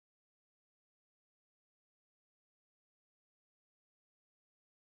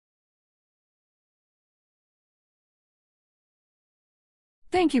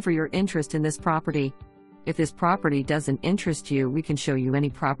Thank you for your interest in this property. If this property doesn't interest you, we can show you any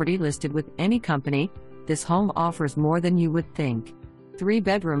property listed with any company. This home offers more than you would think.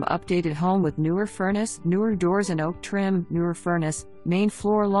 3-bedroom updated home with newer furnace, newer doors and oak trim, newer furnace, main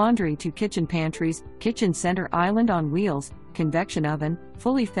floor laundry, 2 kitchen pantries, kitchen center island on wheels, convection oven,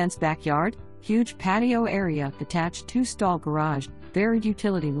 fully fenced backyard, huge patio area, detached 2-stall garage, varied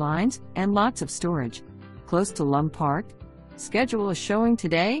utility lines, and lots of storage. Close to Lum Park. Schedule a showing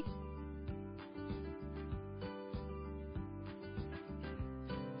today.